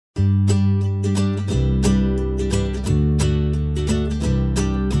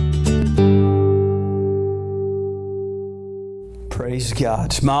God.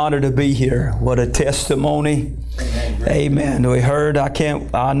 It's my honor to be here. What a testimony. Amen. We heard,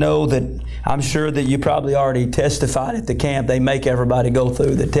 I'm sure that you probably already testified at the camp. They make everybody go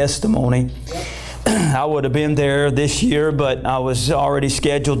through the testimony. I would have been there this year, but I was already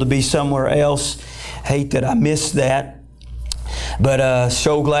scheduled to be somewhere else. Hate that I missed that. But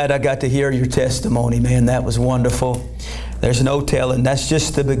so glad I got to hear your testimony, man. That was wonderful. There's no telling. That's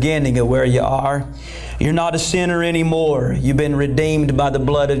just the beginning of where you are. You're not a sinner anymore. You've been redeemed by the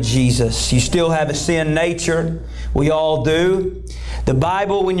blood of Jesus. You still have a sin nature. We all do. The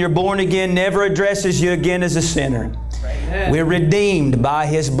Bible, when you're born again, never addresses you again as a sinner. We're redeemed by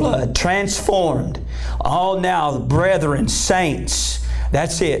His blood, transformed. All now, brethren, saints,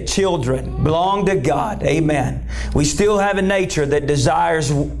 that's it. Children belong to God. Amen. We still have a nature that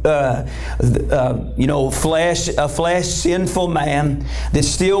desires, a flesh, sinful man that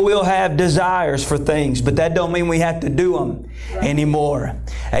still will have desires for things, but that don't mean we have to do them anymore.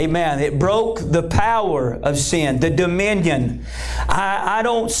 Amen. It broke the power of sin, the dominion.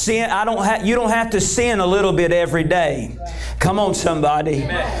 You don't have to sin a little bit every day. Come on, somebody.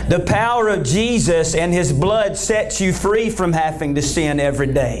 Amen. The power of Jesus and His blood sets you free from having to sin every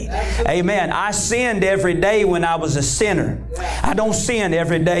day. Amen. I sinned every day when I was a sinner. I don't sin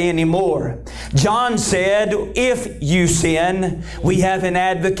every day anymore. John said, if you sin, we have an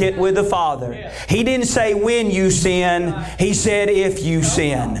advocate with the Father. He didn't say when you sin. He said if you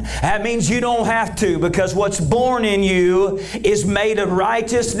sin. That means you don't have to, because what's born in you is made of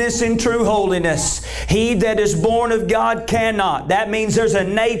righteousness and true holiness. He that is born of God cannot. That means there's a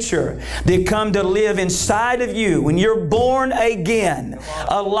nature that come to live inside of you. When you're born again,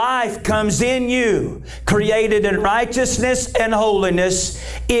 a life comes in you, created in righteousness and holiness.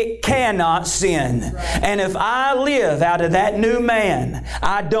 It cannot sin. And if I live out of that new man,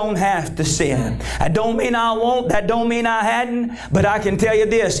 I don't have to sin. That don't mean I won't. That don't mean I hadn't. But I can tell you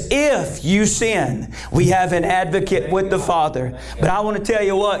this, if you sin, we have an advocate with the Father. But I want to tell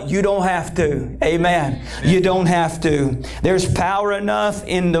you what, you don't have to. Amen. You don't have to. There's power enough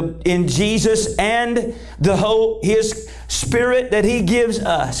in Jesus and His Spirit that He gives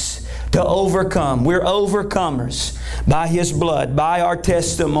us to overcome. We're overcomers by His blood, by our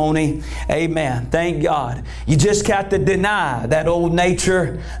testimony. Amen. Thank God. You just got to deny that old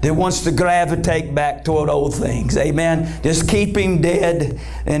nature that wants to gravitate back toward old things. Amen. Just keep him dead.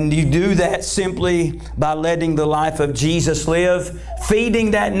 And you do that simply by letting the life of Jesus live,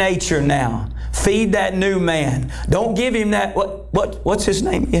 feeding that nature now. Feed that new man. Don't give him that. What's his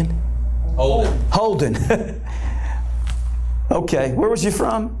name again? Holden. Okay. Where was you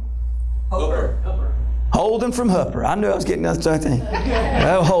from? Hooper. Holden from Hooper. I knew I was getting that thing.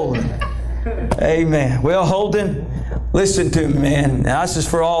 Well, Holden. Amen. Well, Holden, listen to me, man. Now, this is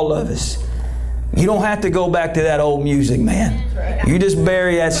for all of us. You don't have to go back to that old music, man. You just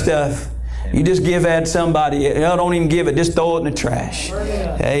bury that stuff. You just give that to somebody. Don't even give it. Just throw it in the trash.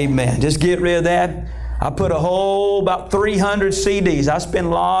 Amen. Just get rid of that. I put about 300 CDs. I spent a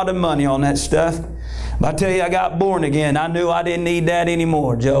lot of money on that stuff. But I tell you, I got born again. I knew I didn't need that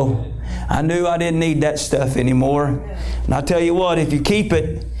anymore, Joe. I knew I didn't need that stuff anymore. And I tell you what, if you keep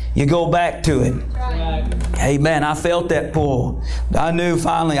it, you go back to it. Amen. I felt that pull. I knew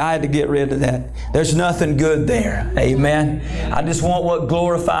finally I had to get rid of that. There's nothing good there. Amen. I just want what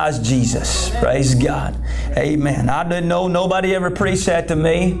glorifies Jesus. Praise God. Amen. I didn't know, nobody ever preached that to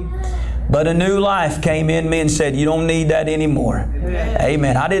me. But a new life came in me and said, you don't need that anymore.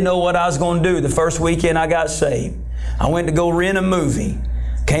 Amen. I didn't know what I was going to do the first weekend I got saved. I went to go rent a movie.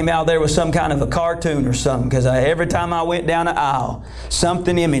 Came out there with some kind of a cartoon or something, because every time I went down the aisle,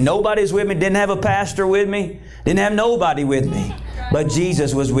 something in me. Nobody's with me. Didn't have a pastor with me. Didn't have nobody with me. But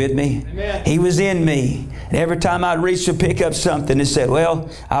Jesus was with me. He was in me. And every time I'd reach to pick up something, it said, well,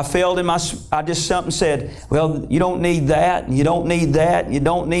 I failed him. Something said, well, you don't need that, and you don't need that, and you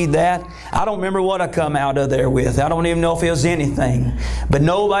don't need that. I don't remember what I come out of there with. I don't even know if it was anything. But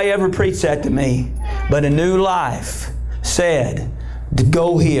nobody ever preached that to me. But a new life said, to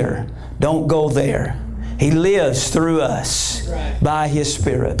go here, don't go there. He lives through us by His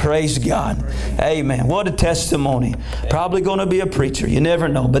Spirit. Praise God. Amen. What a testimony. Probably going to be a preacher. You never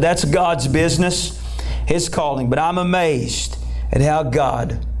know. But that's God's business, His calling. But I'm amazed at how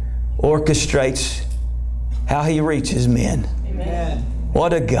God orchestrates, how He reaches men. Amen.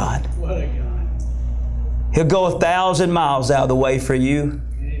 What a God. What a God. He'll go 1,000 miles out of the way for you.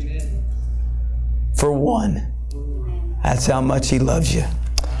 Amen. For one. That's how much He loves you.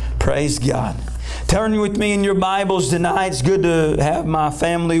 Praise God. Turn with me in your Bibles tonight. It's good to have my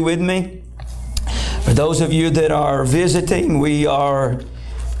family with me. For those of you that are visiting, we are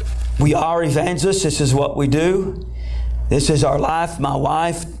evangelists. This is what we do. This is our life, my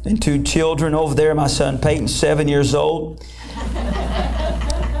wife and 2 children over there. My son Peyton's 7 years old.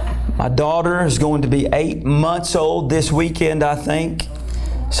 My daughter is going to be 8 months old this weekend, I think.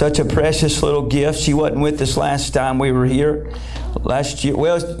 Such a precious little gift. She wasn't with us last time we were here. Last year.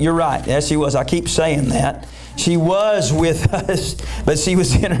 Well, you're right. Yes, she was. I keep saying that. She was with us, but she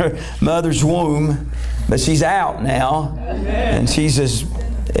was in her mother's womb. But she's out now. And she's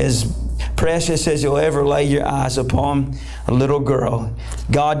as precious as you'll ever lay your eyes upon, a little girl.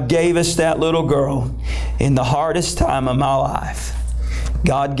 God gave us that little girl in the hardest time of my life.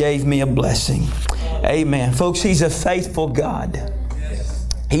 God gave me a blessing. Amen. Folks, He's a faithful God.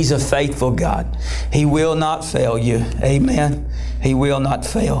 He's a faithful God. He will not fail you. Amen. He will not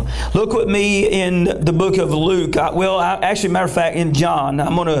fail. Look with me in the book of Luke. Actually, matter of fact, in John.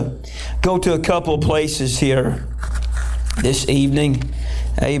 I'm going to go to a couple of places here this evening.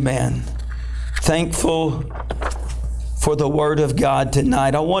 Amen. Thankful for the Word of God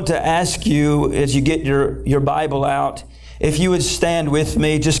tonight. I want to ask you, as you get your Bible out, if you would stand with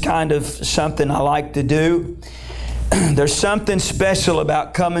me, just kind of something I like to do. There's something special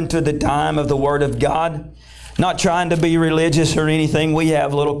about coming to the time of the Word of God. Not trying to be religious or anything. We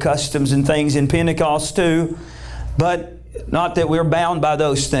have little customs and things in Pentecost too. But not that we're bound by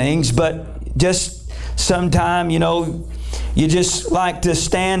those things, but just sometime, you just like to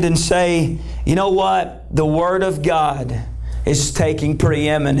stand and say, you know what? The Word of God is taking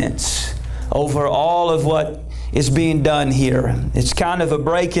preeminence over all of what is being done here. It's kind of a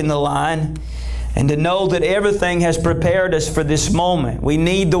break in the line. And to know that everything has prepared us for this moment. We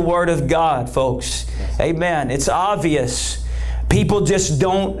need the Word of God, folks. Amen. It's obvious. People just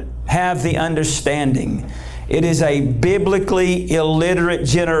don't have the understanding. It is a biblically illiterate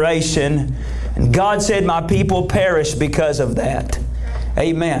generation. And God said, my people perish because of that.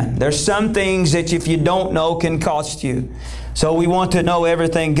 Amen. There's some things that if you don't know can cost you. So we want to know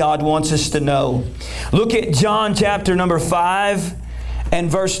everything God wants us to know. Look at John chapter number 5. And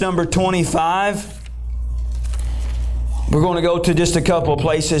verse number 25. We're going to go to just a couple of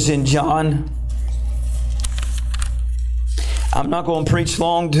places in John. I'm not going to preach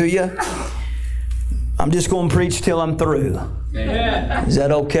long to you. I'm just going to preach till I'm through. Amen. Is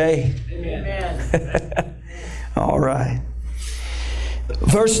that okay? Amen. All right.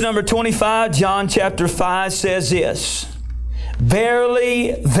 Verse number 25, John chapter 5 says this.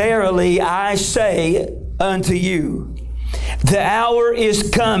 Verily, verily, I say unto you, the hour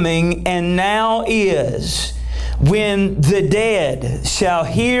is coming, and now is, when the dead shall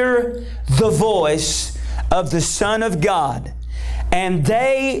hear the voice of the Son of God, and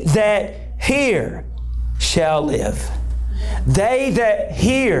they that hear shall live. They that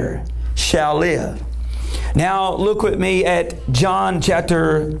hear shall live. Now look with me at John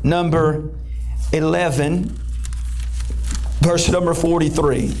chapter number 11, verse number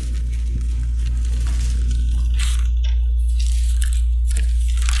 43.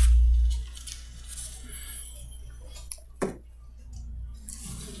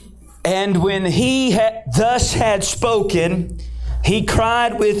 And when he thus had spoken, he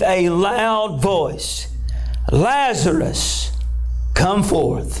cried with a loud voice, Lazarus, come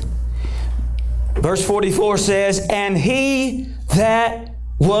forth. Verse 44 says, and he that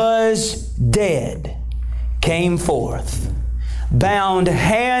was dead came forth, bound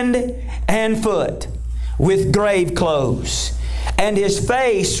hand and foot with grave clothes, and his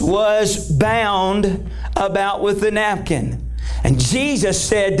face was bound about with a napkin. And Jesus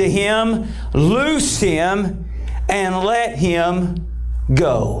said to him, loose him and let him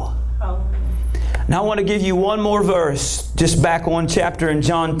go. Now I want to give you one more verse, just back one chapter in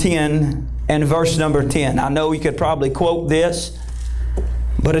John 10 and verse number 10. I know you could probably quote this,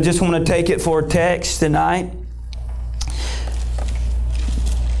 but I just want to take it for a text tonight.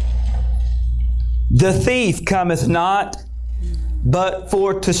 The thief cometh not, but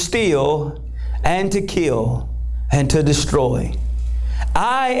for to steal and to kill and to destroy.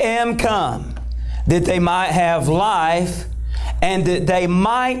 I am come that they might have life, and that they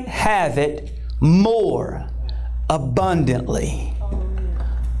might have it more abundantly.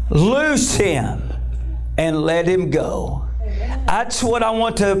 Loose him and let him go. That's what I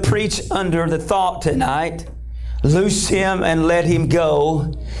want to preach under the thought tonight. Loose him and let him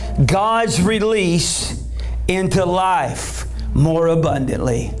go. God's release into life more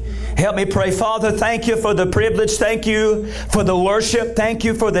abundantly. Help me pray. Father, thank you for the privilege. Thank you for the worship. Thank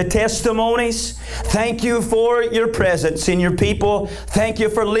you for the testimonies. Thank you for your presence in your people. Thank you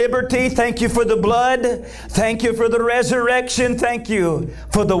for liberty. Thank you for the blood. Thank you for the resurrection. Thank you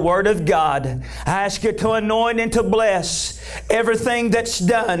for the Word of God. I ask you to anoint and to bless everything that's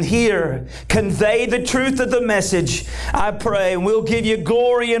done here. Convey the truth of the message, I pray. And we'll give you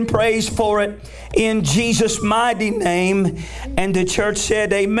glory and praise for it in Jesus' mighty name. And the church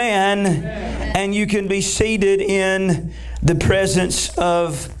said amen. And you can be seated in the presence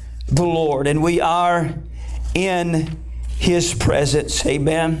of the Lord. And we are in His presence.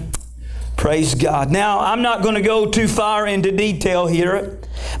 Amen. Praise God. Now, I'm not going to go too far into detail here,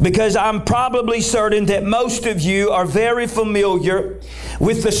 because I'm probably certain that most of you are very familiar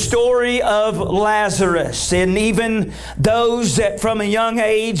with the story of Lazarus. And even those that from a young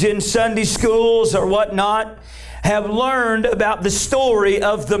age in Sunday schools or whatnot have learned about the story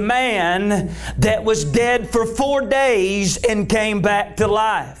of the man that was dead for 4 days and came back to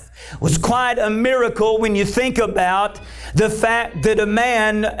life. It was quite a miracle when you think about the fact that a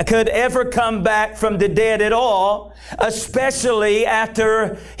man could ever come back from the dead at all, especially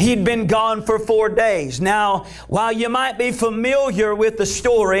after he'd been gone for 4 days. Now, while you might be familiar with the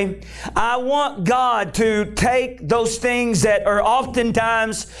story, I want God to take those things that are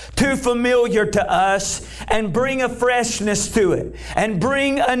oftentimes too familiar to us and bring a freshness to it and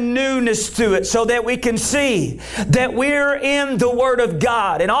bring a newness to it, so that we can see that we're in the Word of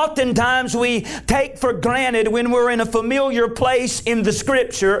God. And oftentimes we take for granted when we're in a familiar place in the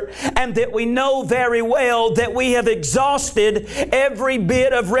Scripture, and that we know very well that we have exhausted every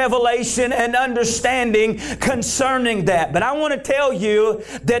bit of revelation and understanding concerning that. But I want to tell you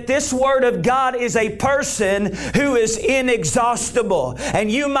that this Word of God is a person who is inexhaustible.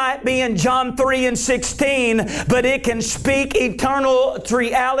 And you might be in John 3:16, but it can speak eternal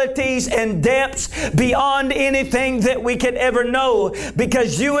realities and depths beyond anything that we could ever know,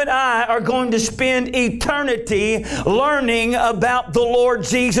 because you and I are going to spend eternity learning about the Lord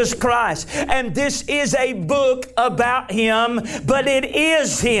Jesus Christ. And this is a book about Him, but it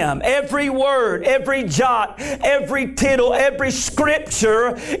is Him. Every word, every jot, every tittle, every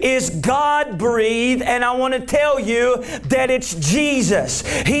scripture is God-breathed. And I want to tell you that it's Jesus.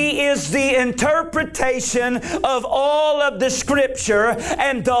 He is the interpretation of all of the Scripture,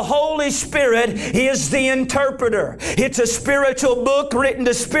 and the Holy Spirit is the interpreter. It's a spiritual book written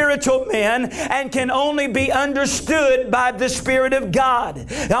to spiritual men and can only be understood by the Spirit of God.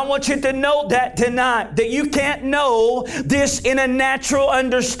 I want you to know that tonight, that you can't know this in a natural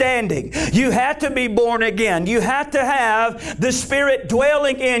understanding. You have to be born again. You have to have the Spirit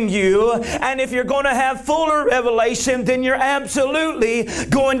dwelling in you. And if you're going to have fuller revelation, then you're absolutely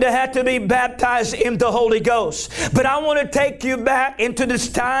going to have to be baptized in the Holy Ghost. But I want to take you back into this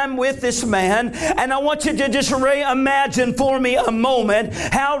time with this man, and I want you to just reimagine for me a moment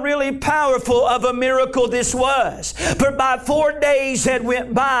how really powerful of a miracle this was. For by 4 days had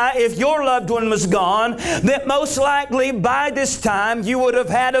went by, if your loved one was gone, that most likely by this time you would have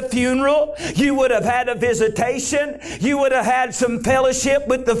had a funeral, you would have had a visitation, you would have had some fellowship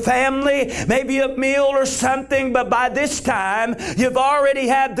with the family, maybe a meal or something. But by this time you've already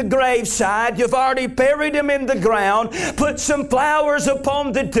had the graveside, you've already buried him in the ground, put some flowers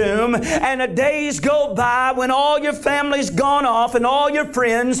upon the tomb, and a days go by when all your family's gone off and all your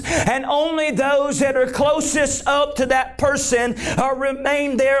friends, and only those that are closest up to that person are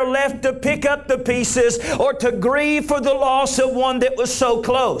remain there, left to pick up the pieces or to grieve for the loss of one that was so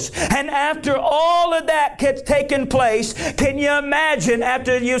close. And after all of that gets taken place, can you imagine,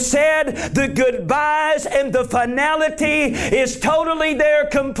 after you said the goodbyes and the finality is totally there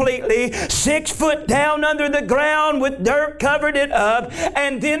completely, 6 foot down under the ground with dirt covered it up,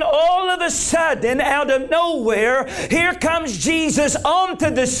 and then all of a sudden, out of nowhere, here comes Jesus onto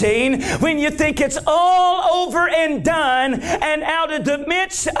the scene when you think it's all over and done, and out of the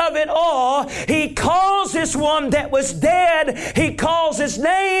midst of it all, He calls this one that was dead, He calls his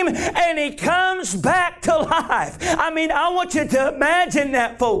name, and he comes back to life. I mean, I want you to imagine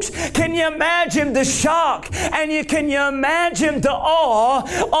that, folks. Can you imagine the shock? And can you imagine the awe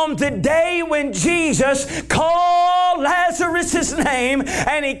on the day when Jesus called Lazarus' name,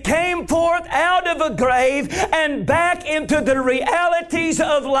 and he came forth out of a grave and back into the realities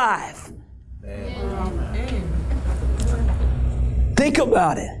of life? Think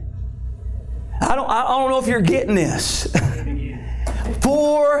about it. I don't know if you're getting this.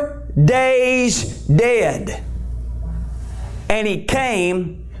 4 days dead, and he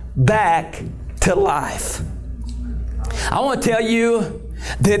came back to life. I want to tell you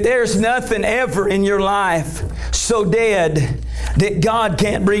that there's nothing ever in your life so dead that God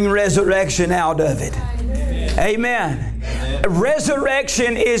can't bring resurrection out of it. Amen.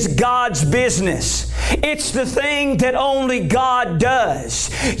 Resurrection is God's business. It's the thing that only God does.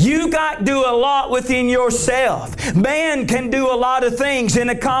 You got to do a lot within yourself. Man can do a lot of things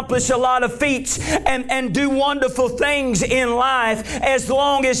and accomplish a lot of feats and do wonderful things in life as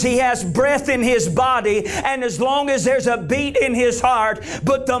long as he has breath in his body and as long as there's a beat in his heart.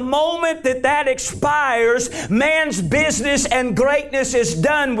 But the moment that that expires, man's business and greatness is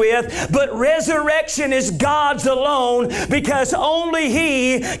done with. But resurrection is God's alone, because only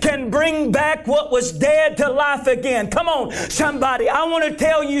He can bring back what was dead to life again. Come on, somebody. I want to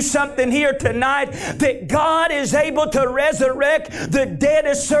tell you something here tonight, that God is able to resurrect the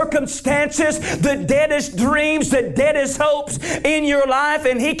deadest circumstances, the deadest dreams, the deadest hopes in your life,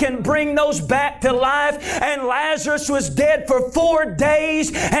 and He can bring those back to life. And Lazarus was dead for 4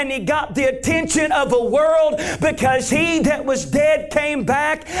 days, and he got the attention of a world because he that was dead came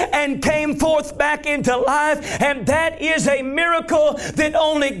back and came forth back into life. And that is a miracle that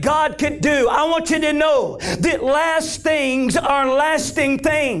only God could do. I want you to know that last things are lasting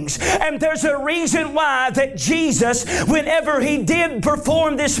things. And there's a reason why that Jesus, whenever He did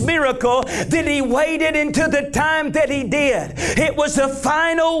perform this miracle, that He waited into the time that He did. It was the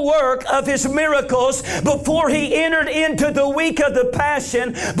final work of His miracles before He entered into the week of the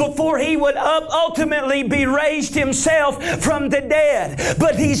Passion, before He would ultimately be raised Himself from the dead.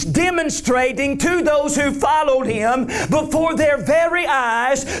 But He's demonstrating to those who followed Him before their very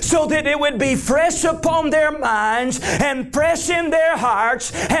eyes, so that it would be fresh upon their minds and fresh in their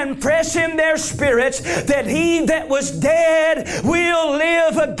hearts and fresh in their spirits, that He that was dead will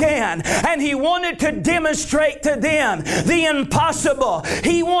live again. And He wanted to demonstrate to them the impossible.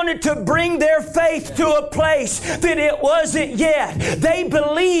 He wanted to bring their faith to a place that it wasn't yet. They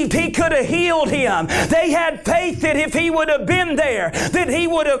believed He could have healed him. They had faith that if He would have been there, that he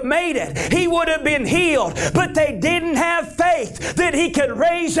would have made it. He would have been healed. But they didn't have faith that He could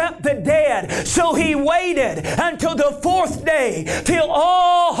raise up the dead. So He waited until the 4th day, till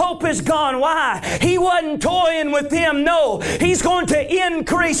all hope is gone. Why? He wasn't toying with them. No, He's going to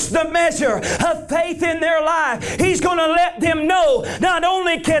increase the measure of faith in their life. He's going to let them know, not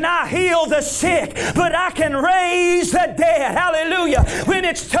only can I heal the sick, but I can raise the dead. Hallelujah. When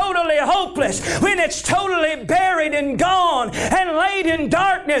it's totally hopeless, when it's totally buried and gone and laid in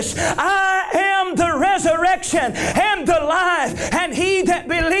darkness, I am the resurrection and the life. And he that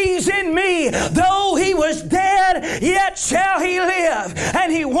believes in me, though he was dead, yet shall he live.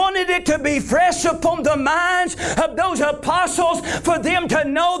 And He wanted it to be fresh upon the minds of those apostles, for them to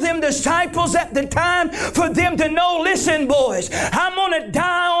know, them disciples at the time, for them to know, listen boys, I'm going to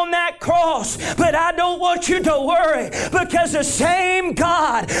die on that cross, but I don't want you to worry, because the same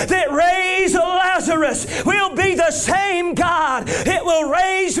God that raised Lazarus will be the same God that will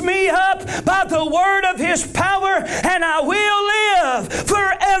raise me up by the word of His power, and I will live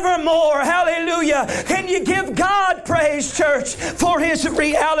forevermore. Hallelujah. Can you give God praise, church, for His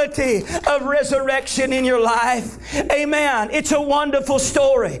reality of resurrection in your life? Amen. It's a wonderful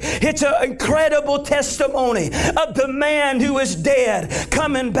story. It's an incredible testimony of the man who was dead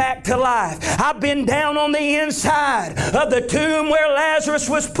coming back to life. I've been down on the inside of the tomb where Lazarus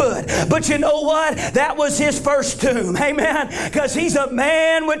was put. But you know what? That was his first tomb. Amen. Because he's a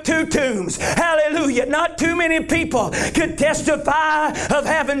man with 2 tombs. Hallelujah. Not too many people could testify of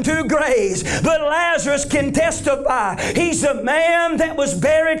having 2 graves. But Lazarus can testify. He's a man that was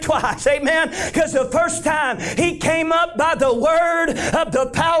buried twice. Amen. Because the first time he came up by the word of the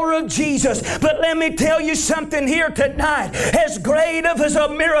power of Jesus. But let me tell you something here tonight. As great of as a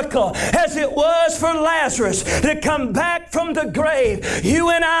miracle as it was for Lazarus to come back from the grave, you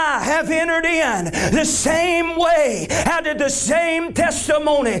and I have entered in the same way, out of the same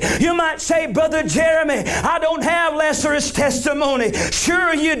testimony. You might say, Brother Jeremy, I don't have Lazarus' testimony.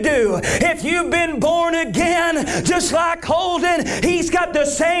 Sure you do. If you've been born again, just like Holden, he's got the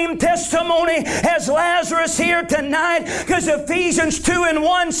same testimony as Lazarus here tonight, because Ephesians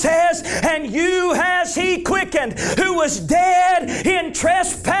 2:1 says, and you has He quickened, who was dead in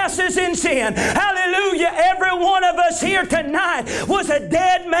trespasses and sin. Hallelujah. Every one of us here tonight was a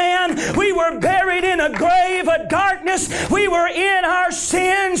dead man. We were buried in a grave of darkness. We were in our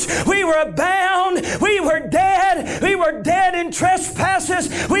sins. We were bound. We were dead. We were dead in trespasses.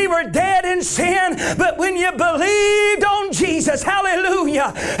 We were dead in sin. But when you believed on Jesus,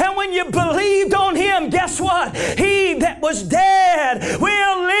 hallelujah, and when you believed on Him, guess what? He that was dead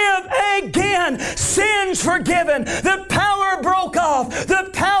will live again. Sins forgiven. The power broke off. The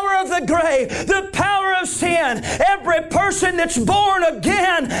power of the grave. The power of sin. Every person person that's born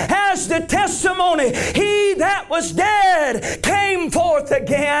again has the testimony. He that was dead came forth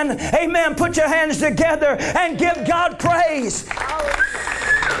again. Amen. Put your hands together and give God praise.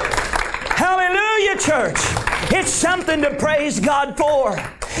 Hallelujah, church. It's something to praise God for.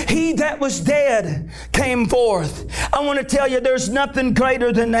 He that was dead came forth. I want to tell you, there's nothing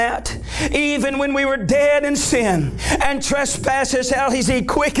greater than that. Even when we were dead in sin and trespasses, how He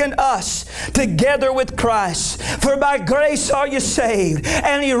quickened us together with Christ. For by grace are you saved.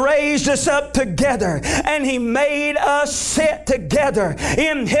 And He raised us up together. And He made us sit together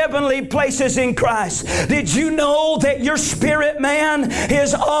in heavenly places in Christ. Did you know that your spirit man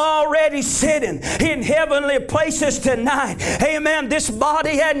is already sitting in heavenly places tonight? Amen. This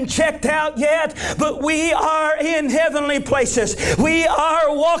body hadn't checked out yet, but we are in heavenly places. We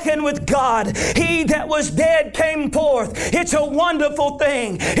are walking with God. He that was dead came forth. It's a wonderful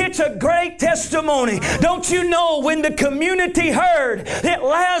thing. It's a great testimony. Don't you know when the community heard that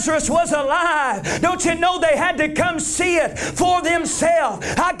Lazarus was alive, don't you know they had to come see it for themselves?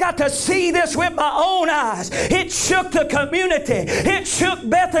 I got to see this with my own eyes. It shook the community. It shook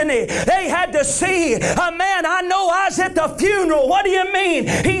Bethany. They had to see a man. I know I was at the funeral. What do you mean?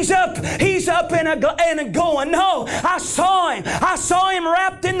 He's up and going. No, I saw him. I saw him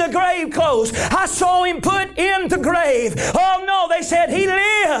wrapped in the grave clothes. I saw him put in the grave. Oh no, they said he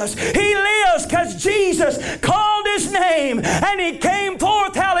lives. He lives because Jesus called his name and he came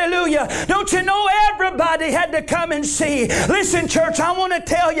forth. Hallelujah. Don't you know everybody had to come and see? Listen, church, I want to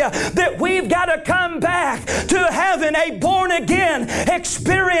tell you that we've got to come back to having a born again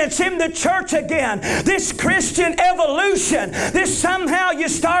experience in the church again. This Christian evolution, this somehow you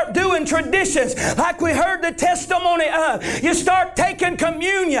start doing traditions like we heard the testimony of. You start taking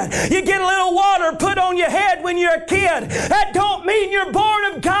communion. You get a little water put on your head when you're a kid. That don't mean you're born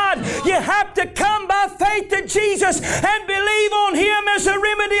of God. You have to come by faith to Jesus and believe on Him as a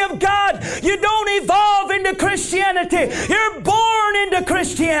remedy of God. You don't evolve into Christianity. You're born into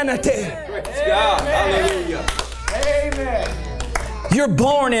Christianity. Praise God. Hallelujah. Amen. You're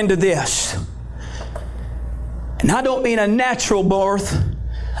born into this. And I don't mean a natural birth.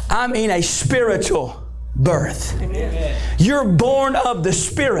 I mean a spiritual birth. Amen. You're born of the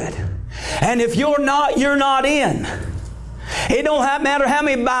Spirit. And if you're not, you're not in. It don't matter how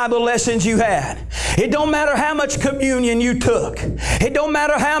many Bible lessons you had. It don't matter how much communion you took. It don't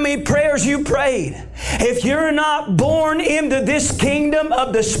matter how many prayers you prayed. If you're not born into this kingdom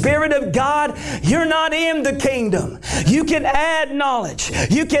of the Spirit of God, you're not in the kingdom. You can add knowledge.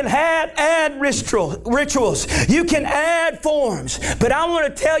 You can add rituals. You can add forms. But I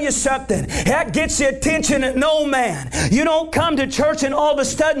want to tell you something. That gets the attention of no man. You don't come to church and all of a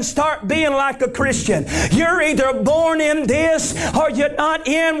sudden start being like a Christian. You're either born in this or you're not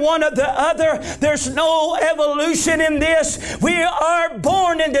in one or the other. There's no evolution in this. We are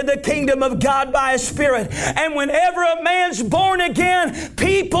born into the kingdom of God by His Spirit. And whenever a man's born again,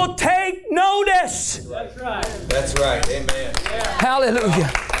 people take notice. That's right. That's right. Amen. Yeah. Hallelujah.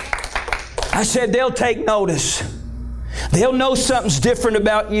 I said they'll take notice. They'll know something's different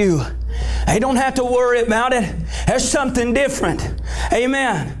about you. They don't have to worry about it. There's something different.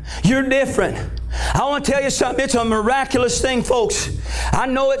 Amen. You're different. I want to tell you something. It's a miraculous thing, folks. I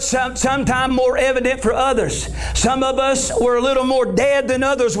know it's sometimes more evident for others. Some of us were a little more dead than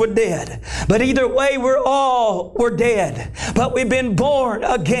others were dead. But either way, we're dead. But we've been born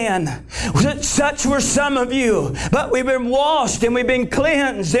again. Such were some of you. But we've been washed and we've been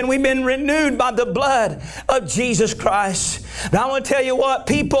cleansed and we've been renewed by the blood of Jesus Christ. But I want to tell you what,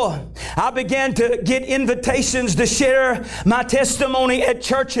 people, I began to get invitations to share my testimony at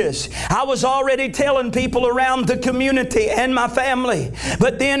churches. I was already telling people around the community and my family.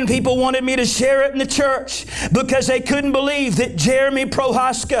 But then people wanted me to share it in the church because they couldn't believe that Jeremy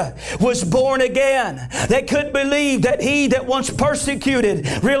Prohaska was born again. They couldn't believe that he that once persecuted,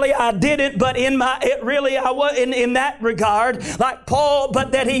 really I didn't, but I was in that regard, like Paul,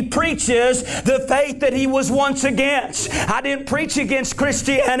 but that he preaches the faith that he was once against. I didn't preach against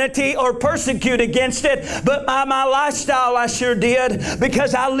Christianity or persecute against it, but my lifestyle I sure did,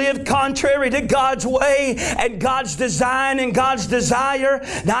 because I lived contrary to God's way and God's design and God's desire.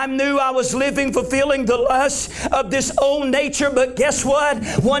 And I knew I was living, fulfilling the lusts of this old nature. But guess what?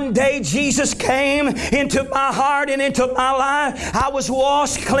 One day Jesus came into my heart and into my life. I was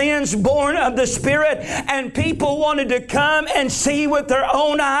washed, cleansed, born of the Spirit, and people wanted to come and see with their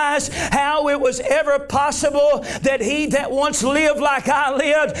own eyes how it was ever possible that he that that once lived like I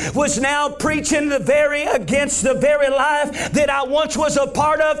lived was now preaching against the very life that I once was a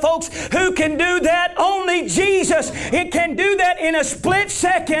part of. Folks, who can do that? Only Jesus. It can do that in a split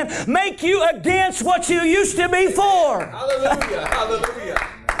second, make you against what you used to be for. Hallelujah. Hallelujah.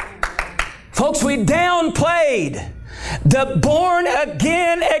 Folks, we downplayed the born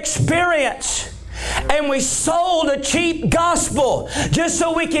again experience. And we sold a cheap gospel just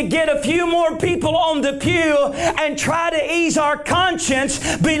so we could get a few more people on the pew and try to ease our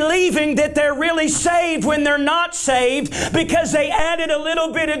conscience, believing that they're really saved when they're not saved, because they added a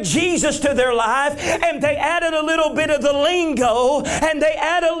little bit of Jesus to their life, and they added a little bit of the lingo, and they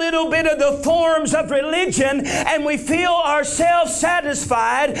add a little bit of the forms of religion, and we feel ourselves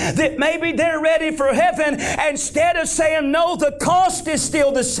satisfied that maybe they're ready for heaven, instead of saying, no, the cost is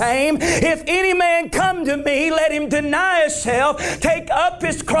still the same. If any man come to me, let him deny himself, take up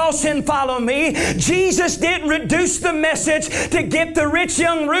his cross and follow me. Jesus didn't reduce the message to get the rich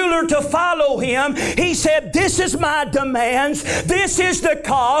young ruler to follow him. He said, this is my demands, this is the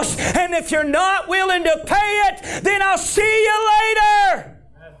cost, and if you're not willing to pay it, then I'll see you later.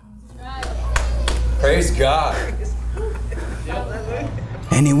 Praise God.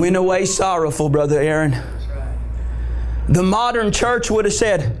 And he went away sorrowful, Brother Aaron. The modern church would have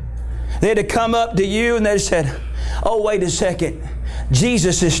said, they'd have come up to you and they'd have said, oh, wait a second.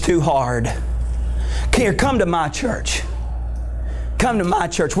 Jesus is too hard. Here, come to my church. Come to my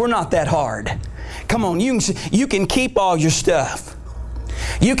church. We're not that hard. Come on, you can keep all your stuff.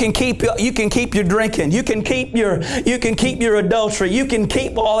 You can keep your drinking. You can keep your adultery. You can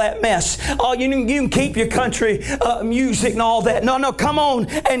keep all that mess. You can keep your country music and all that. No, come on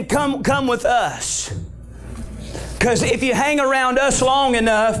and come with us. Because if you hang around us long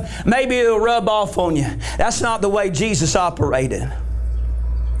enough, maybe it'll rub off on you. That's not the way Jesus operated.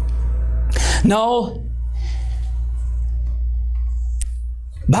 No.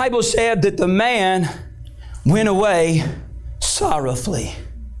 The Bible said that the man went away sorrowfully,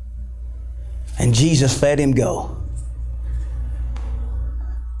 and Jesus let him go.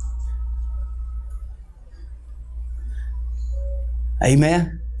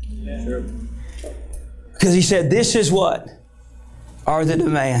 Amen? Yeah. Sure. Because he said, this is what are the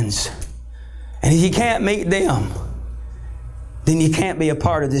demands. And if you can't meet them, then you can't be a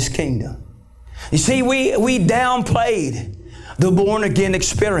part of this kingdom. You see, we downplayed the born-again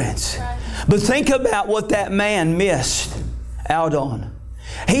experience. But think about what that man missed out on.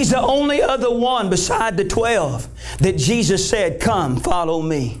 He's the only other one beside the 12 that Jesus said, come, follow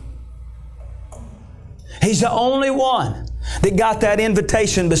me. He's the only one that got that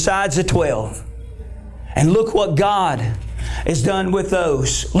invitation besides the 12. And look what God has done with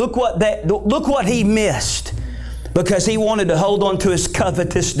those. Look what he missed, because he wanted to hold on to his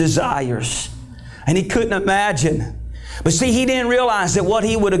covetous desires. And he couldn't imagine. But see, he didn't realize that what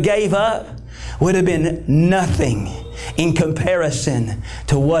he would have gave up would have been nothing in comparison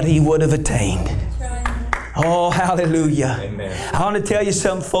to what he would have attained. Oh, hallelujah. Amen. I want to tell you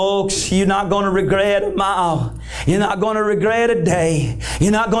something, folks. You're not going to regret a mile. You're not going to regret a day.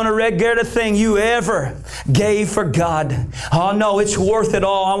 You're not going to regret a thing you ever gave for God. Oh, no, it's worth it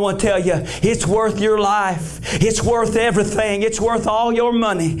all. I want to tell you, it's worth your life. It's worth everything. It's worth all your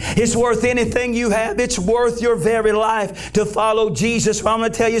money. It's worth anything you have. It's worth your very life to follow Jesus. Well, I'm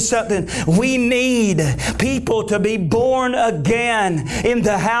going to tell you something. We need people to be born again in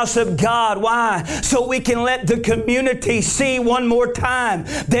the house of God. Why? So we can let the community see one more time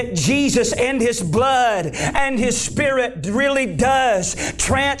that Jesus and His blood and His Spirit really does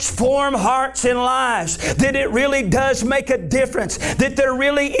transform hearts and lives, that it really does make a difference, that there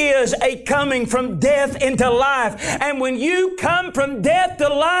really is a coming from death into life. And when you come from death to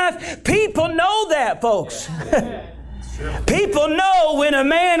life, people know that, folks. People know when a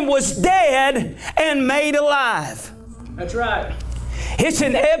man was dead and made alive. That's right. It's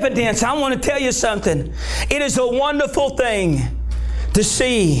an evidence. I want to tell you something. It is a wonderful thing to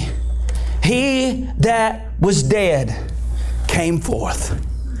see he that was dead came forth.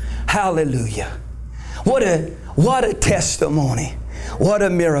 Hallelujah. What a testimony. What a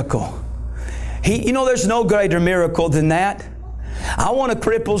miracle. There's no greater miracle than that. I want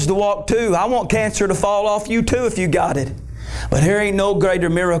cripples to walk too. I want cancer to fall off you too if you got it. But there ain't no greater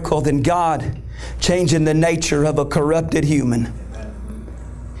miracle than God changing the nature of a corrupted human.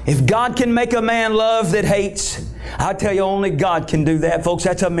 If God can make a man love that hates, I tell you, only God can do that, folks.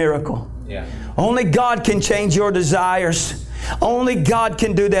 That's a miracle. Yeah. Only God can change your desires. Only God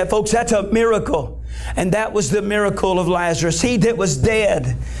can do that, folks. That's a miracle. And that was the miracle of Lazarus. He that was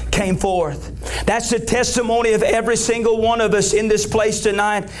dead came forth. That's the testimony of every single one of us in this place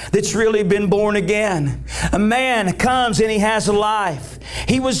tonight that's really been born again. A man comes and he has a life.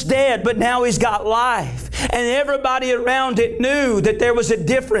 He was dead, but now he's got life. And everybody around it knew that there was a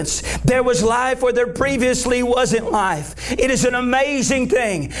difference. There was life where there previously wasn't life. It is an amazing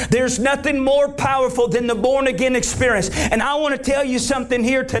thing. There's nothing more powerful than the born again experience. And I want to tell you something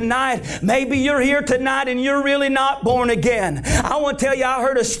here tonight. Maybe you're here tonight and you're really not born again. I want to tell you, I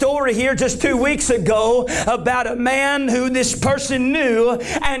heard a story here just 2 weeks ago about a man who this person knew,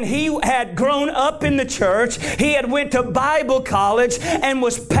 and he had grown up in the church. He had went to Bible college and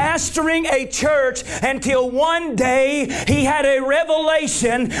was pastoring a church until one day he had a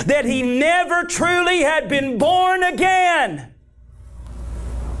revelation that he never truly had been born again.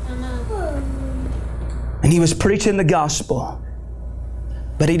 And he was preaching the gospel,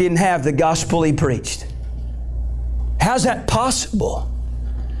 but he didn't have the gospel he preached. How's that possible?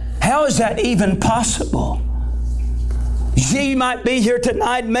 How is that even possible? You might be here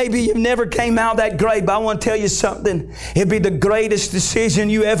tonight. Maybe you never came out of that grave, but I want to tell you something. It'd be the greatest decision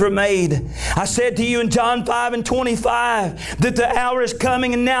you ever made. I said to you in John 5:25 that the hour is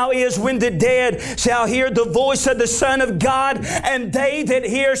coming and now is when the dead shall hear the voice of the Son of God, and they that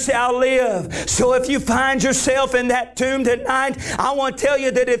hear shall live. So if you find yourself in that tomb tonight, I want to tell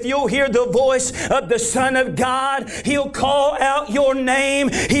you that if you'll hear the voice of the Son of God, He'll call out your name.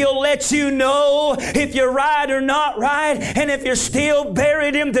 He'll let you know if you're right or not right. And if you're still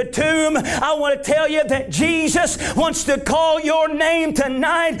buried in the tomb, I want to tell you that Jesus wants to call your name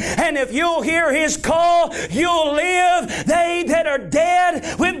tonight. And if you'll hear His call, you'll live. They that are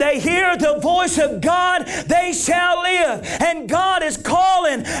dead, when they hear the voice of God, they shall live. And God is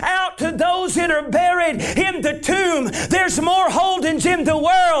calling out to those that are buried in the tomb. There's more Holdens in the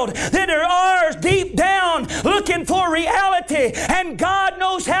world than there are deep down looking for reality. And God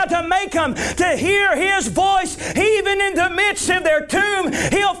knows how to make them to hear His voice even in the midst of their tomb.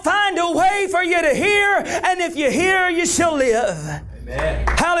 He'll find a way for you to hear, and if you hear, you shall live. Amen.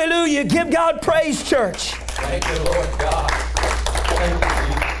 Hallelujah. Give God praise, church. Thank you, Lord God. Thank you.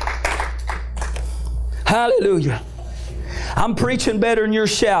 Hallelujah. I'm preaching better than you're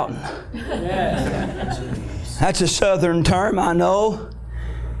shouting. That's a southern term, I know,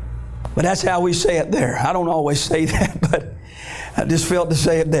 but that's how we say it there. I don't always say that, but I just felt to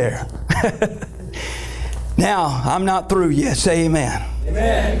say it there. Now, I'm not through yet. Say amen.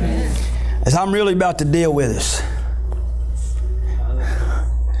 Amen. As I'm really about to deal with this.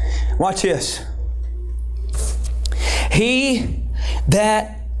 Watch this. He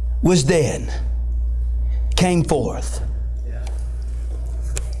that was dead came forth,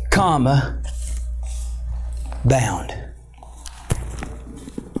 comma, bound.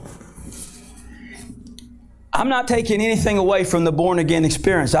 I'm not taking anything away from the born again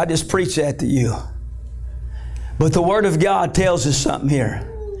experience. I just preach that to you. But the Word of God tells us something here.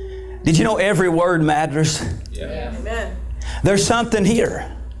 Did you know every word matters? Yeah. Amen. There's something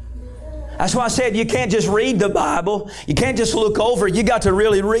here. That's why I said you can't just read the Bible. You can't just look over it. You got to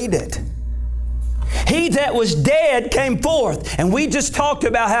really read it. He that was dead came forth. And we just talked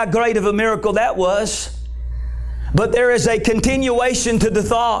about how great of a miracle that was. But there is a continuation to the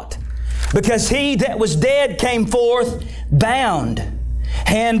thought. Because he that was dead came forth bound,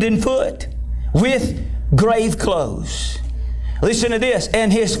 hand and foot, with grave clothes. Listen to this.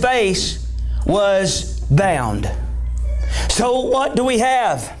 And his face was bound. So what do we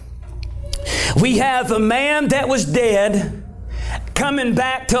have? We have a man that was dead coming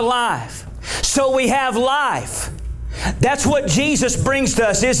back to life. So we have life. That's what Jesus brings to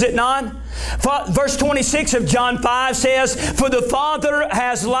us, is it not? Verse 26 of John 5 says, "For the Father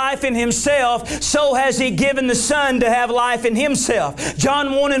has life in Himself, so has He given the Son to have life in Himself."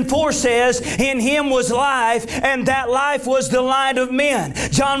 John 1 and 4 says, "In Him was life, and that life was the light of men."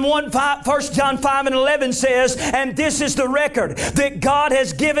 1 John 5 and 11 says, "And this is the record, that God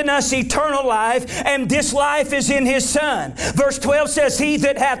has given us eternal life, and this life is in His Son." Verse 12 says, "He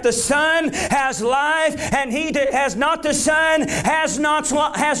that hath the Son has life, and he that has not the Son has not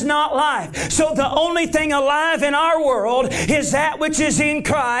life." So the only thing alive in our world is that which is in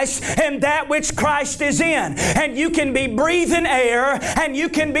Christ and that which Christ is in. And you can be breathing air, and you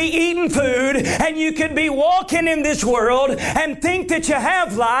can be eating food, and you can be walking in this world and think that you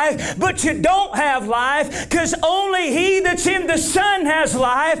have life, but you don't have life, because only He that's in the Son has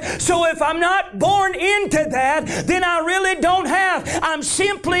life. So if I'm not born into that, then I really don't have. I'm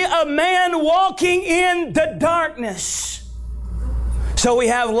simply a man walking in the darkness. So we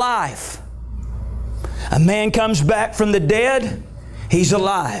have life. A man comes back from the dead, he's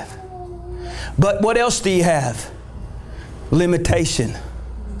alive. But what else do you have? Limitation.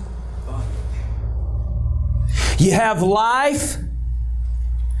 You have life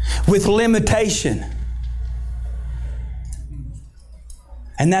with limitation.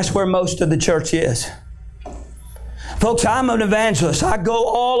 And that's where most of the church is. Folks, I'm an evangelist. I go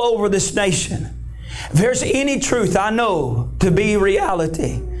all over this nation. If there's any truth I know to be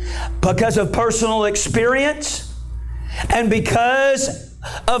reality, because of personal experience and because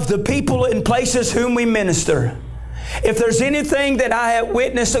of the people and places whom we minister, if there's anything that I have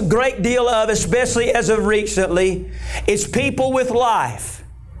witnessed a great deal of, especially as of recently, it's people with life,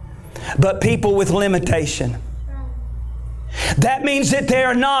 but people with limitation. That means that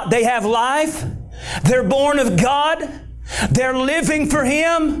they have life, they're born of God, they're living for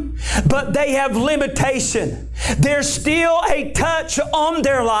Him, but they have limitation. There's still a touch on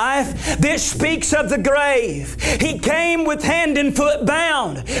their life that speaks of the grave. He came with hand and foot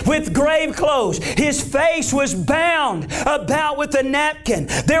bound, with grave clothes. His face was bound about with a napkin.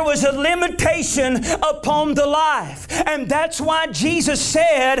 There was a limitation upon the life. And that's why Jesus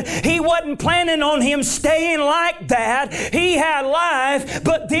said He wasn't planning on him staying like that. He had life,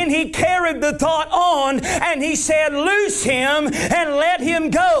 but then He carried the thought on and He said, loose him and let him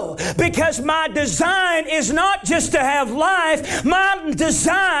go. Because my design is not just to have life. My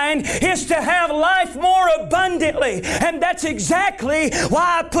design is to have life more abundantly. And that's exactly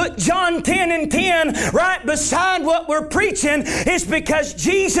why I put John 10:10 right beside what we're preaching, is because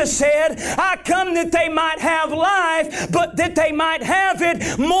Jesus said, I come that they might have life, but that they might have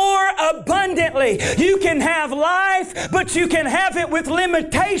it more abundantly. You can have life, but you can have it with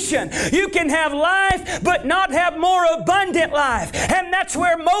limitation. You can have life, but not have more abundant life. And that's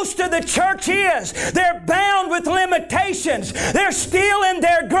where most of the church is. They're bound with limitations. They're still in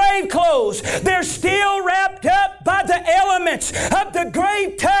their grave clothes. They're still wrapped up by the elements of the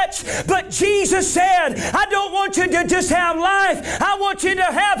grave touch. But Jesus said, I don't want you to just have life. I want you to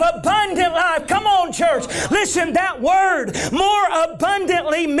have abundant life. Come on, church. Listen, that word more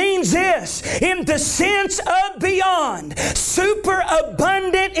abundantly means this, in the sense of beyond, super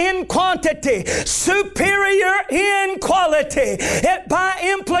abundant in quantity, superior in quality. By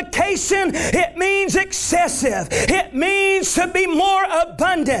implication, it means excessive. It means to be more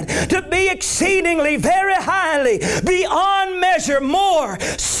abundant, to be exceedingly, very highly, beyond measure, more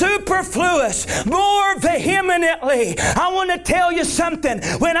superfluous, more vehemently. I want to tell you something.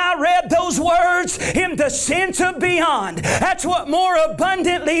 When I read those words, in the sense of beyond, that's what more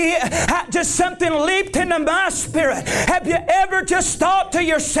abundantly, just something leaped into my spirit. Have you ever just thought to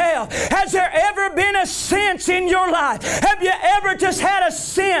yourself, has there ever been a sense in your life? Have you ever just had a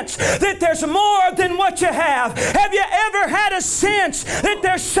sense that there's more than what you have? Have you ever had a sense that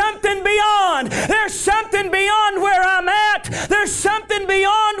there's something beyond? There's something beyond where I'm at. There's something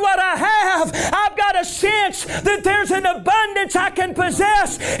beyond what I have. I've got a sense that there's an abundance I can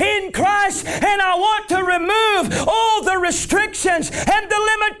possess in Christ, and I want to remove all the restrictions and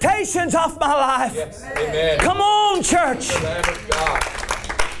the limitations off my life. Yes. Amen. Come on, church.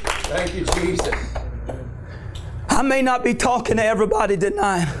 Thank you, Jesus. I may not be talking to everybody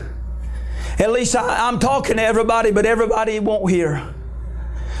tonight. At least I'm talking to everybody, but everybody won't hear.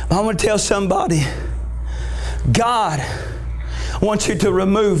 I want to tell somebody, God wants you to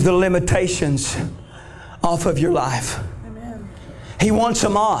remove the limitations off of your life. Amen. He wants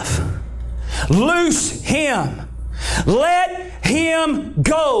them off. Loose him. Let him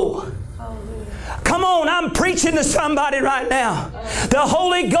go. Come on, I'm preaching to somebody right now. The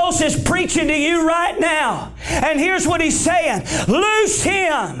Holy Ghost is preaching to you right now. And here's what He's saying. Loose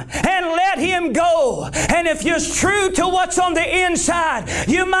him and let him go. And if you're true to what's on the inside,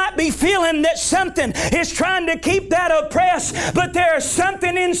 you might be feeling that something is trying to keep that oppressed. But there's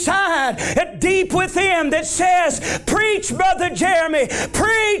something inside, deep within, that says, preach, Brother Jeremy,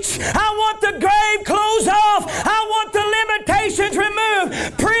 preach. I want the grave clothes off. I want the limitations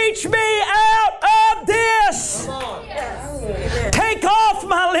removed. Preach me out of this. Take off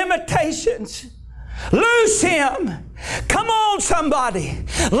my limitations. Loose him. Come on, somebody.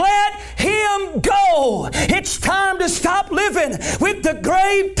 Let him go. It's time to stop living with the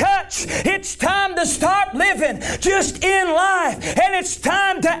grave touch. It's time to start living just in life. And it's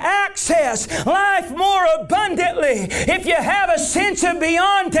time to access life more abundantly. If you have a sense of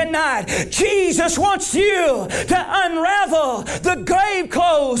beyond tonight, Jesus wants you to unravel the grave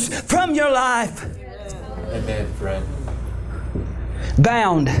clothes from your life. Amen, friend.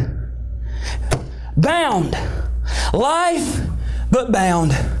 Bound. Bound. Life, but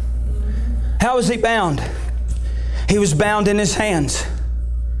bound. How was he bound? He was bound in his hands.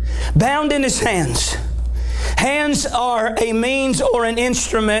 Bound in his hands. Hands are a means or an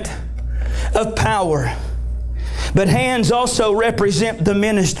instrument of power. But hands also represent the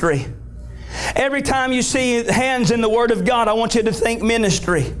ministry. Every time you see hands in the Word of God, I want you to think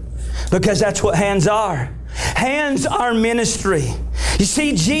ministry, because that's what hands are. Hands are ministry. You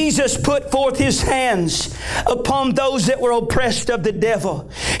see, Jesus put forth His hands upon those that were oppressed of the devil.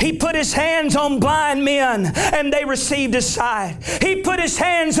 He put His hands on blind men and they received His sight. He put His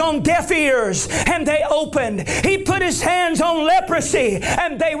hands on deaf ears and they opened. He put His hands on leprosy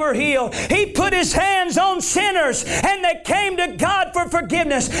and they were healed. He put His hands on sinners and they came to God for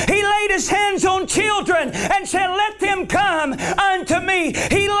forgiveness. He laid His hands on children and said, "Let them come unto me."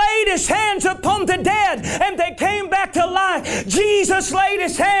 He laid His hands upon the dead and they came back to life. Jesus laid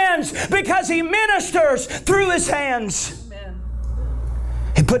His hands because He ministers through His hands. Amen.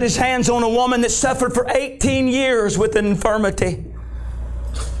 He put His hands on a woman that suffered for 18 years with an infirmity,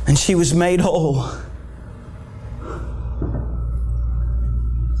 and she was made whole.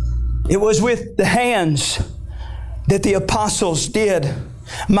 It was with the hands that the apostles did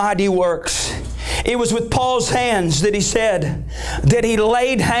mighty works. It was with Paul's hands that he said that he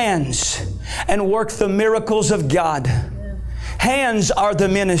laid hands and worked the miracles of God. Hands are the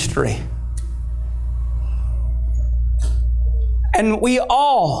ministry. And we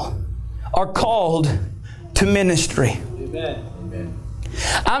all are called to ministry. Amen. Amen.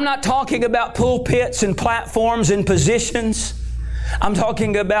 I'm not talking about pulpits and platforms and positions. I'm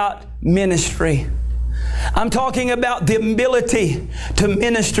talking about ministry. I'm talking about the ability to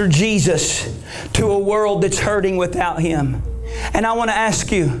minister Jesus to a world that's hurting without Him. And I want to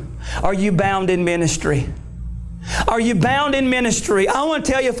ask you, are you bound in ministry? Are you bound in ministry? I want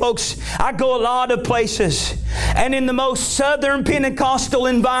to tell you, folks, I go a lot of places, and in the most southern Pentecostal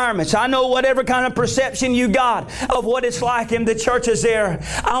environments, I know whatever kind of perception you got of what it's like in the churches there.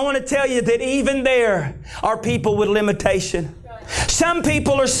 I want to tell you that even there are people with limitation. Some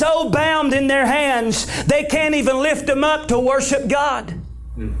people are so bound in their hands, they can't even lift them up to worship God.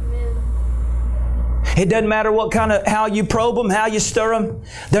 It doesn't matter how you probe them, how you stir them,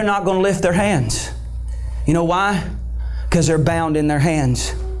 they're not going to lift their hands. You know why? Because they're bound in their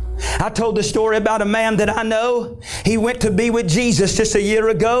hands. I told the story about a man that I know. He went to be with Jesus just a year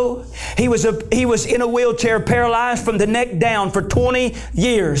ago. He was in a wheelchair, paralyzed from the neck down for 20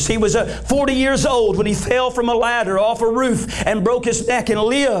 years. He was 40 years old when he fell from a ladder off a roof and broke his neck and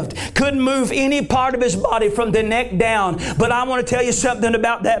lived. Couldn't move any part of his body from the neck down. But I want to tell you something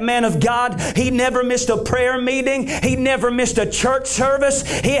about that man of God. He never missed a prayer meeting. He never missed a church service.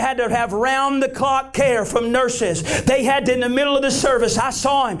 He had to have round-the-clock care from nurses. They had to, in the middle of the service, I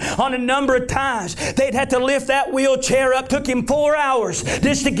saw him on a number of times. They'd had to lift that wheelchair up. Took him 4 hours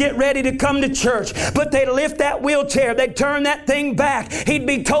just to get ready to come to church. But they'd lift that wheelchair. They'd turn that thing back. He'd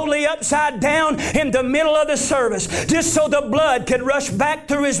be totally upside down in the middle of the service just so the blood could rush back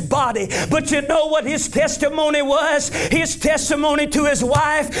through his body. But you know what his testimony was? His testimony to his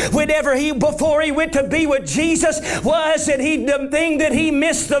wife before he went to be with Jesus was that the thing that he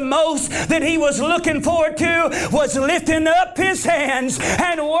missed the most, that he was looking forward to, was lifting up his hands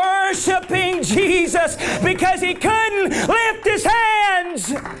and worshiping Jesus, because he couldn't lift his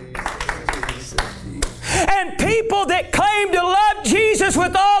hands. And people that claim to love Jesus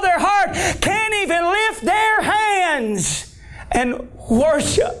with all their heart can't even lift their hands and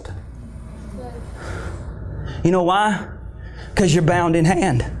worship. You know why? Because you're bound in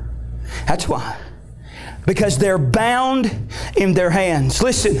hand. That's why. Because they're bound in their hands.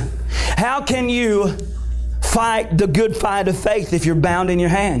 Listen, how can you fight the good fight of faith if you're bound in your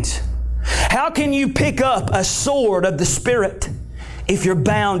hands? How can you pick up a sword of the Spirit if you're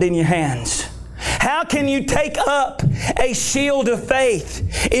bound in your hands? How can you take up a shield of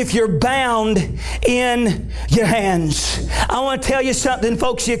faith if you're bound in your hands? I want to tell you something,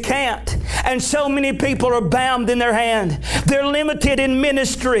 folks, you can't. And so many people are bound in their hand. They're limited in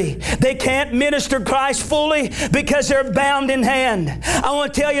ministry. They can't minister Christ fully because they're bound in hand. I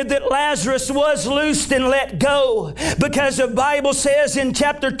want to tell you that Lazarus was loosed and let go, because the Bible says in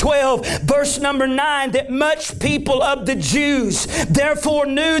chapter 12, verse number 9, that much people of the Jews therefore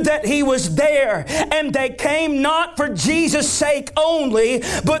knew that he was there, and they came not for Jesus' sake only,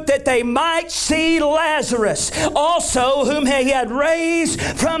 but that they might see Lazarus also, whom he had raised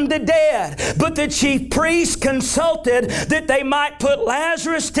from the dead. But the chief priests consulted that they might put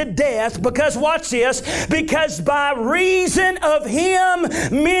Lazarus to death, because, watch this, because by reason of him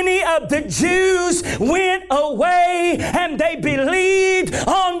many of the Jews went away and they believed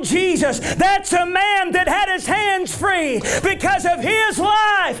on Jesus. That's a man that had his hands free. Because of his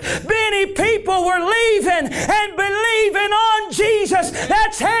life, many people were leaving and believing on Jesus.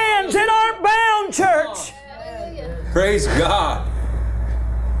 That's hands that aren't bound, church. Praise God.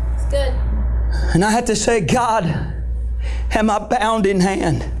 It's good. And I had to say, God, am I bound in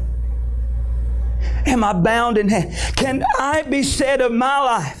hand? Am I bound in hand? Can I be said of my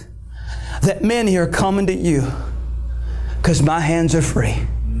life that many are coming to you because my hands are free?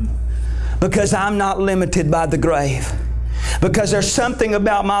 Because I'm not limited by the grave. Because there's something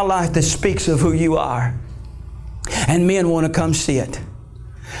about my life that speaks of who you are. And men want to come see it.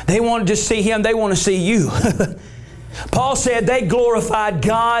 They want to just see Him. They want to see you. Paul said they glorified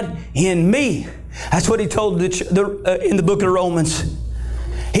God in me. That's what he told in the book of Romans.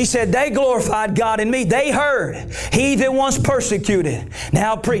 He said they glorified God in me. They heard he that once persecuted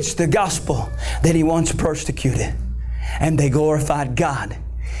now preached the gospel that he once persecuted. And they glorified God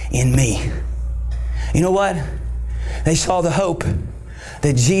in me. You know what? They saw the hope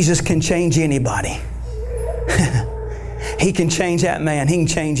that Jesus can change anybody. He can change that man. He can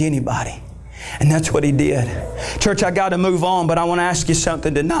change anybody. And that's what He did. Church, I got to move on, but I want to ask you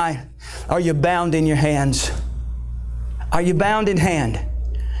something tonight. Are you bound in your hands? Are you bound in hand?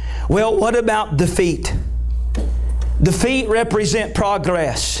 Well, what about defeat? Defeat represents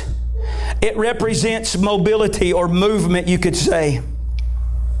progress. It represents mobility or movement, you could say.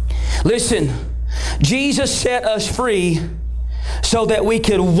 Listen, Jesus set us free so that we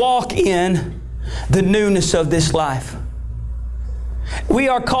could walk in the newness of this life. We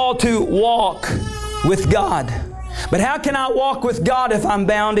are called to walk with God. But how can I walk with God if I'm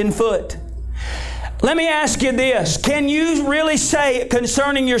bound in foot? Let me ask you this. Can you really say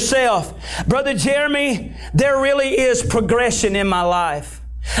concerning yourself, Brother Jeremy, there really is progression in my life?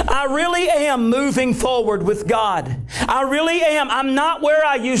 I really am moving forward with God. I really am. I'm not where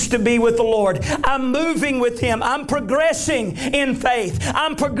I used to be with the Lord. I'm moving with Him. I'm progressing in faith.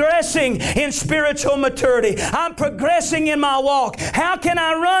 I'm progressing in spiritual maturity. I'm progressing in my walk. How can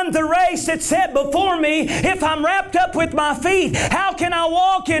I run the race that's set before me if I'm wrapped up with my feet? How can I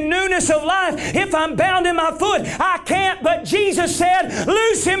walk in newness of life if I'm bound in my foot? I can't, but Jesus said,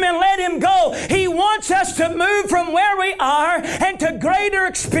 loose him and let him go. He wants us to move from where we are and to greater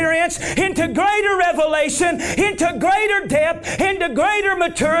experience, into greater revelation, into greater depth, into greater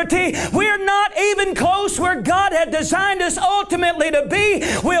maturity. We're not even close where God had designed us ultimately to be.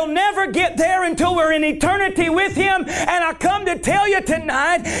 We'll never get there until we're in eternity with Him. And I come to tell you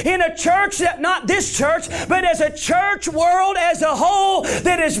tonight, in a church that, not this church, but as a church world as a whole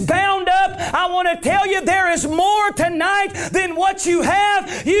that is bound up, I want to tell you there is more tonight than what you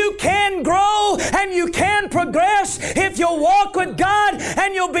have. You can grow and you can progress if you'll walk with God,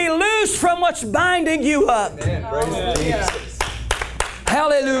 and you'll be loose from what's binding you up. Amen. Praise Jesus.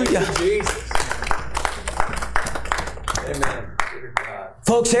 Hallelujah. Jesus. Amen.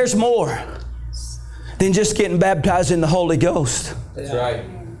 Folks, there's more than just getting baptized in the Holy Ghost. That's right.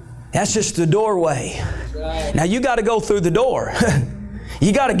 That's just the doorway. That's right. Now you got to go through the door.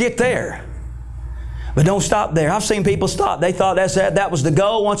 You got to get there. But don't stop there. I've seen people stop. They thought that was the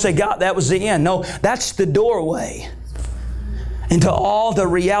goal. Once they got, that was the end. No, that's the doorway into all the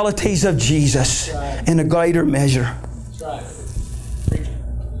realities of Jesus in a greater measure.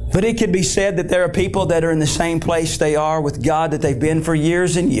 But it could be said that there are people that are in the same place they are with God that they've been for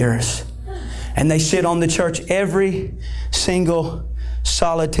years and years. And they sit on the church every single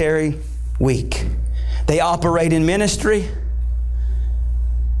solitary week. They operate in ministry,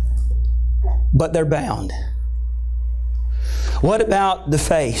 but they're bound. What about the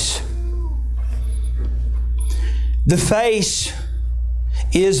face? The face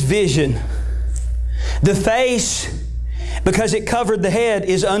is vision. The face, because it covered the head,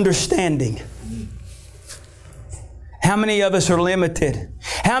 is understanding. How many of us are limited?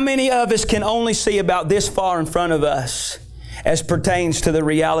 How many of us can only see about this far in front of us as pertains to the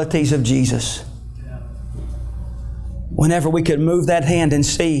realities of Jesus? Whenever we could move that hand and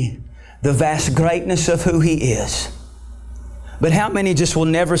see the vast greatness of who He is. But how many just will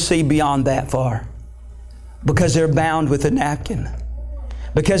never see beyond that far? Because they're bound with a napkin.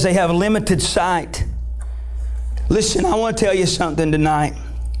 Because they have limited sight. Listen, I want to tell you something tonight.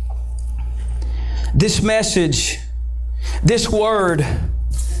 This message, this word,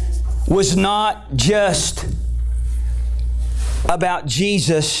 was not just about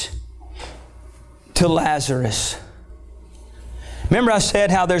Jesus to Lazarus. Remember I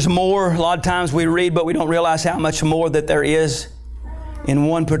said how there's more. A lot of times we read, but we don't realize how much more that there is in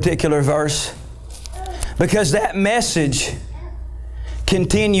one particular verse. Because that message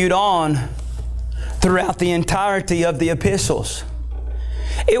continued on throughout the entirety of the epistles.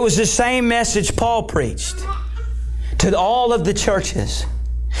 It was the same message Paul preached to all of the churches.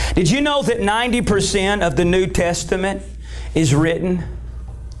 Did you know that 90% of the New Testament is written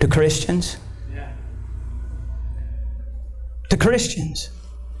to Christians? To Christians.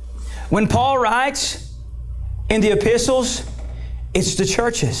 When Paul writes in the epistles, it's to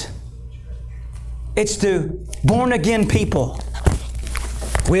churches. It's to born-again people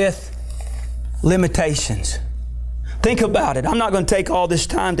with limitations. Think about it. I'm not going to take all this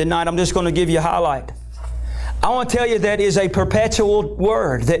time tonight. I'm just going to give you a highlight. I want to tell you that is a perpetual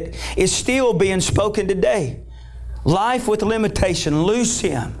word that is still being spoken today. Life with limitation. Loose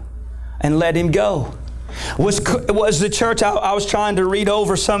him and let him go. Was the church, I was trying to read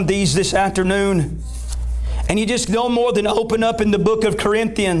over some of these this afternoon, and you just no more than open up in the book of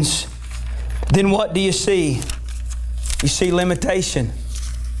Corinthians, then what do you see? You see limitation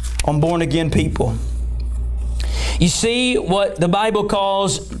on born-again people. You see what the Bible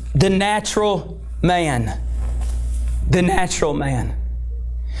calls the natural man. The natural man.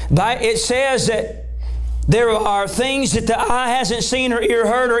 It says that there are things that the eye hasn't seen or ear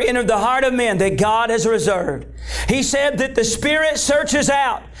heard or entered the heart of men that God has reserved. He said that the Spirit searches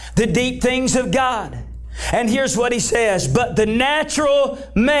out the deep things of God. And here's what He says, but the natural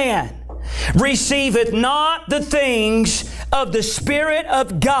man receiveth not the things of the Spirit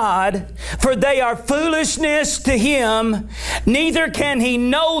of God, for they are foolishness to him, neither can he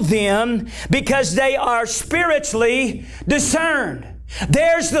know them, because they are spiritually discerned.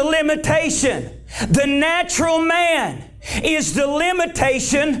 There's the limitation. The natural man is the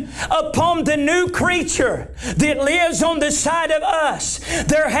limitation upon the new creature that lives on the side of us.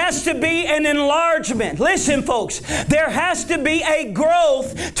 There has to be an enlargement. Listen, folks, there has to be a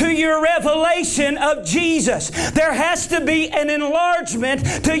growth to your revelation of Jesus. There has to be an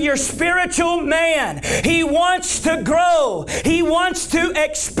enlargement to your spiritual man. He wants to grow. He wants to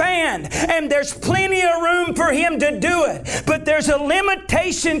expand. And there's plenty of room for him to do it. But there's a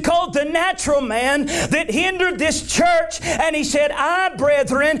limitation called the natural man that hindered this church. And he said, I,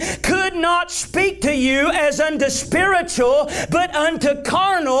 brethren, could not speak to you as unto spiritual, but unto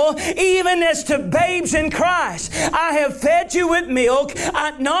carnal, even as to babes in Christ. I have fed you with milk,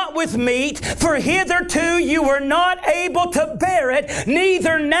 not with meat, for hitherto you were not able to bear it,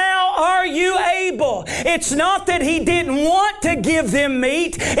 neither now are you able. It's not that he didn't want to give them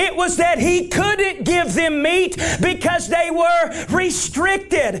meat. It was that he couldn't give them meat because they were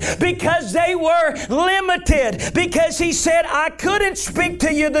restricted, because they were limited, because he said, I couldn't speak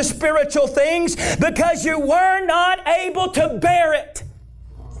to you the spiritual things because you were not able to bear it.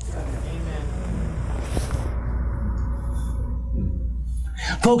 Amen.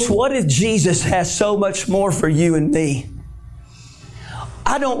 Folks, what if Jesus has so much more for you and me?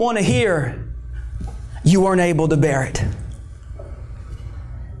 I don't want to hear you weren't able to bear it.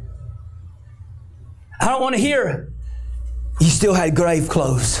 I don't want to hear you still had grave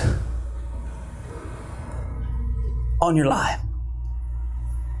clothes on your life.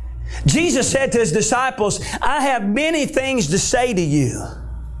 Jesus said to His disciples, I have many things to say to you,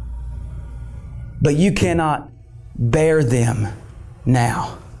 but you cannot bear them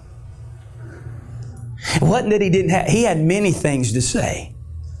now. It wasn't that He didn't have, He had many things to say,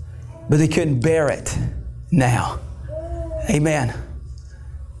 but He couldn't bear it now. Amen.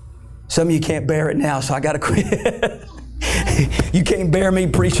 Some of you can't bear it now, so I got to quit. You can't bear me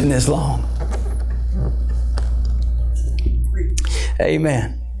preaching this long.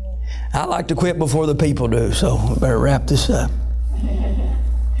 Amen. I like to quit before the people do, so we better wrap this up.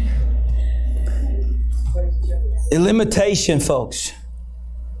 Limitation, folks.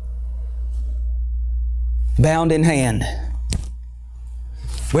 Bound in hand.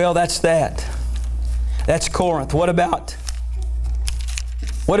 Well, that's that. That's Corinth. What about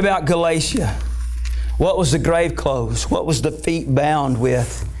Galatia? What was the grave clothes? What was the feet bound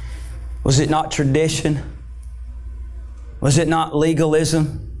with? Was it not tradition? Was it not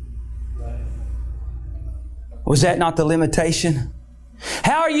legalism? Was that not the limitation?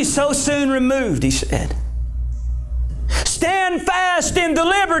 How are you so soon removed, he said. Stand fast in the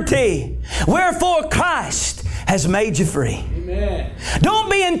liberty wherefore Christ has made you free. Amen.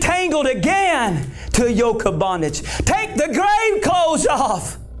 Don't be entangled again to a yoke of bondage. Take the grave clothes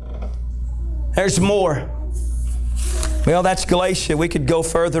off. There's more. Well, that's Galatia. We could go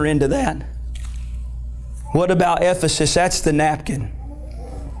further into that. What about Ephesus? That's the napkin.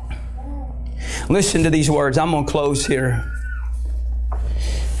 Listen to these words. I'm going to close here.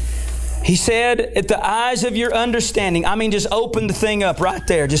 He said, at the eyes of your understanding, just open the thing up right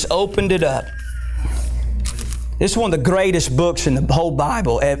there. Just opened it up. This is one of the greatest books in the whole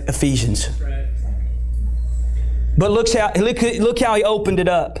Bible, Ephesians. But look how he opened it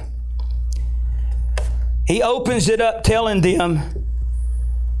up. He opens it up telling them,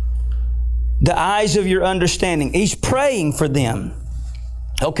 the eyes of your understanding. He's praying for them.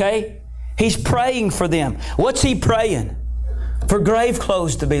 Okay? He's praying for them. What's he praying? for grave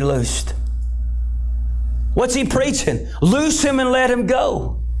clothes to be loosed. What's he preaching? Loose him and let him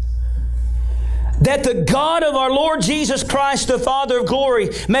go. That the God of our Lord Jesus Christ, the Father of glory,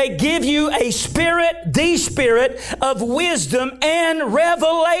 may give you a spirit, the spirit of wisdom and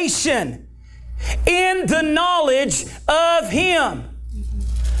revelation in the knowledge of Him.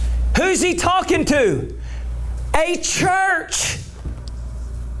 Who's he talking to? A church.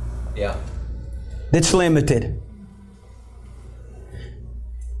 Yeah. That's limited.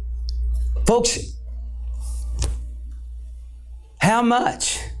 Folks, how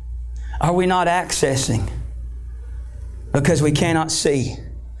much are we not accessing because we cannot see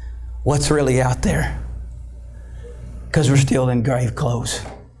what's really out there? Because we're still in grave clothes.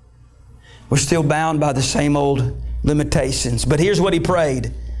 We're still bound by the same old limitations. But here's what he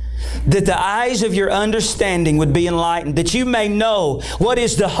prayed. That the eyes of your understanding would be enlightened, that you may know what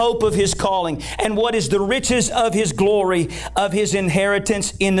is the hope of His calling, and what is the riches of His glory, of His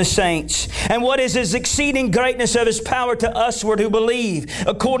inheritance in the saints, and what is His exceeding greatness of His power to usward who believe,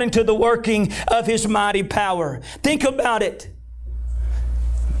 according to the working of His mighty power. Think about it.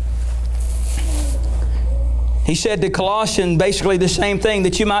 He said to Colossians basically the same thing,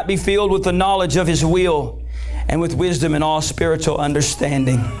 that you might be filled with the knowledge of His will, and with wisdom and all spiritual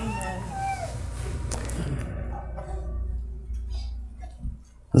understanding.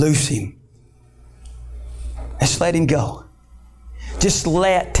 Loose him. Just let him go. Just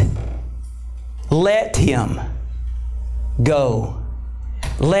let him go.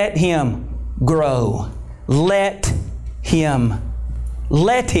 Let him grow. Let him.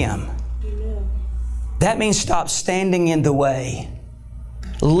 That means stop standing in the way.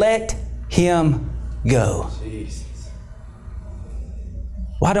 Let him go.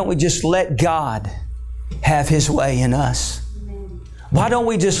 Why don't we just let God have His way in us? Why don't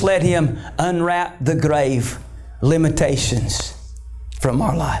we just let Him unwrap the grave limitations from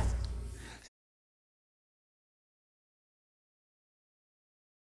our life?